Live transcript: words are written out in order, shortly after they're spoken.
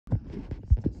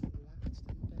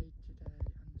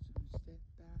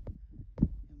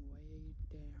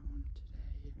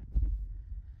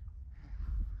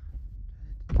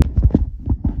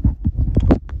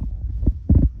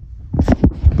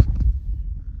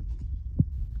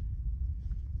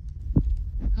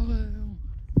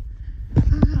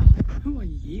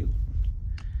you?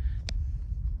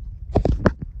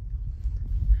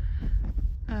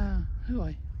 Who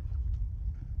are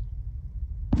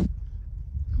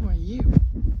you?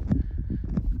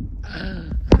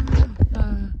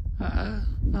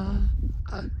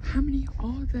 How many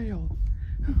are there?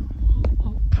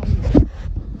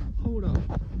 Hold up.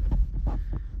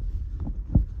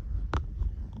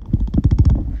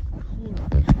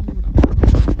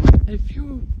 If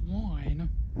you're one,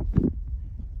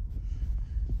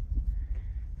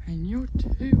 and you're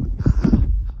two,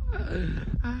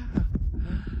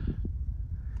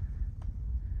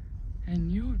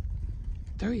 and you're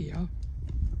three,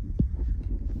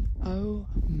 oh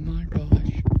my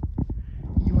gosh,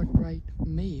 you would rate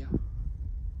me.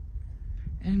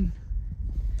 And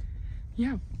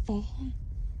yeah, 4.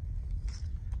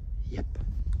 Yep.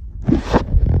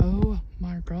 Oh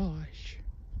my gosh.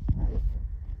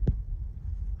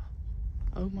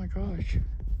 Oh my gosh.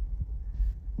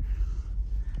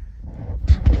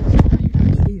 How do you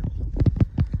guys feel?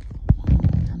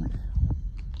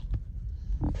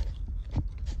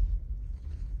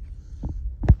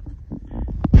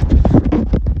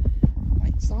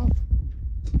 Lights off.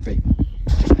 Baby.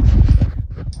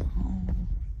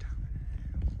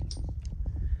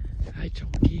 I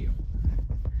told you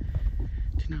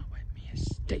to not let me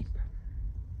escape.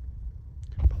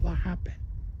 But what happened?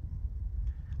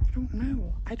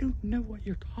 I don't know what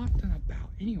you're talking about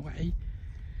anyway.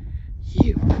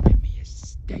 You let me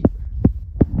escape.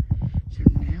 So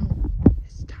now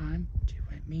it's time to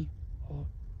let me hold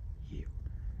you.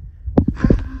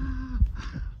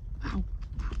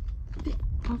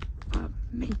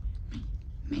 Me.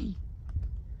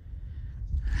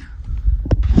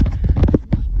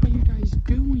 What are you guys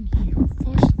doing here?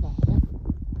 First of all,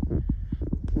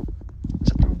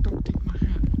 so don't take my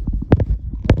hat.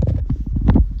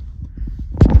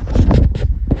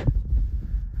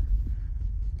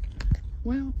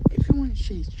 Well, if you want to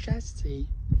see Jessie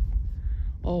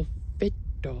or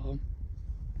Victor,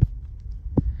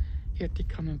 you have to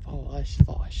come and follow us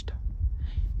first.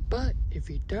 But if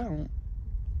you don't,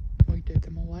 we take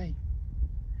them away.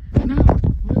 No,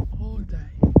 we're all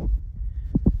day.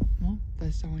 Well,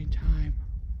 that's the only time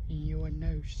you will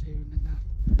know soon enough.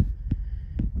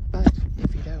 But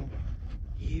if you don't,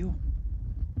 you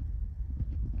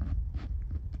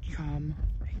become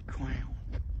a clown.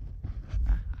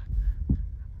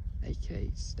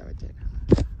 Okay, started.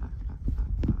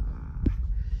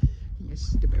 You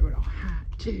stupid little hat,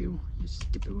 too. You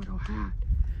stupid little hat.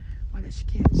 Why does she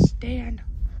can't stand?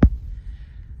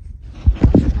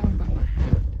 I'm talking about my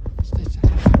hat. It's this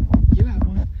hat. You have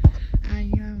one.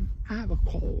 I have a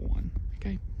cool one,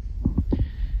 okay?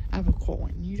 I have a cool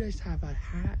one. You just have a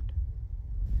hat.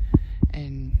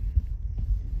 And,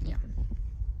 yeah.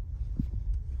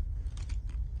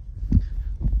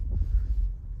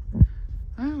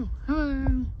 Oh,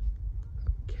 hello.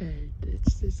 Okay,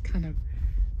 this is kind of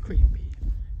creepy.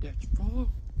 There's 4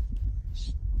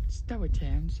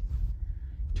 skeletons.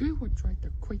 2 was like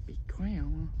the creepy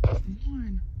clown.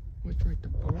 1 was like the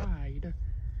bride.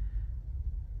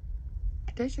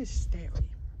 This is scary.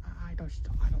 I don't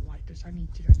like this. I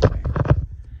need to go to bed.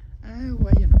 Oh,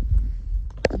 well, you're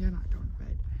not going to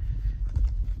bed.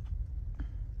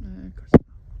 Of course not.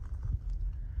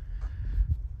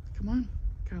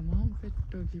 Come on,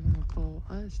 Victor, you want to call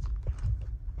us?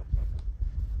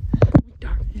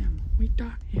 We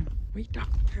got him. Victor.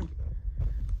 Come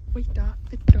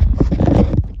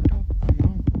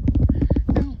on.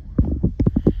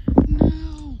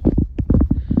 No.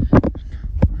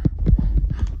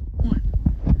 1,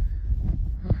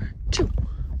 2,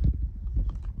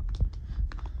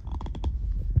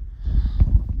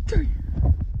 3.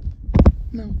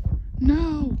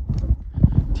 No.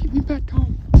 Take me back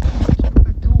home.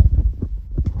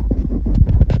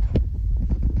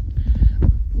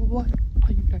 What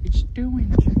are you guys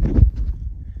doing to me?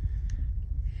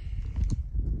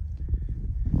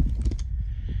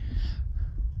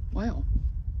 Well,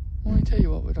 let me tell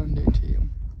you what we're gonna do to you.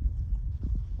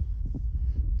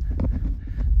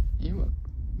 You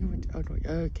would ugly.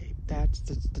 Okay, that's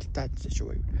just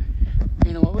rude.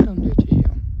 You know what we're gonna do to you?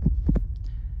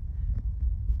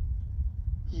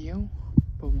 You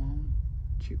belong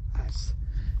to us.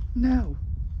 No.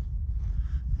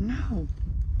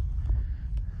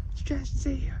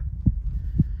 Jessie,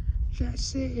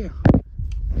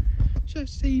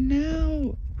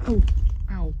 no. Oh,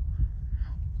 ow.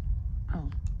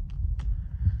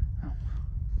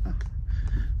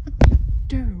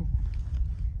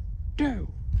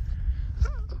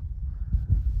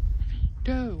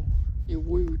 Do. You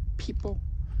rude people.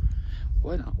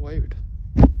 We're not rude.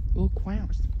 We're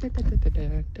clowns.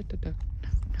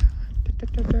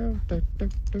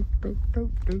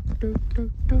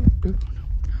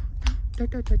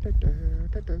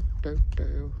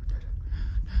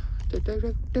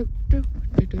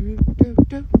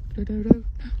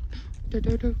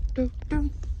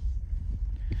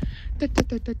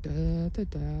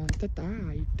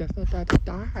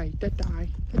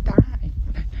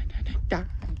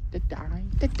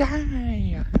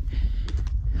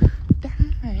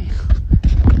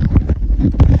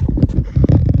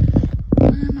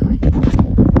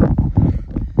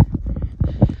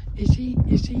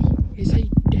 Is he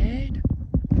dead?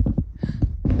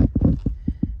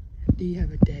 Do you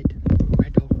have a dead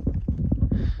riddle?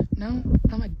 No,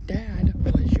 not my dad.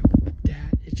 Was your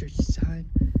dad? Is your son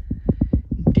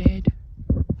dead?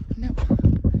 No.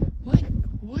 What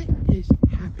is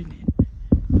happening?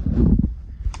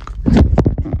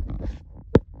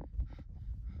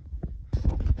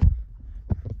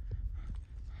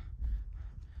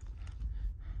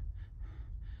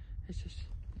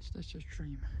 It's just a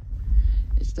dream.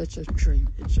 It's such a dream.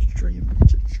 It's a dream.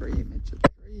 It's a dream. It's a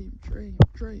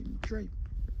dream.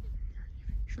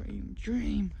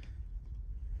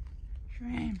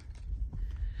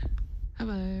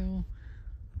 Hello.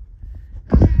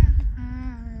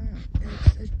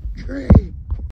 It's a dream.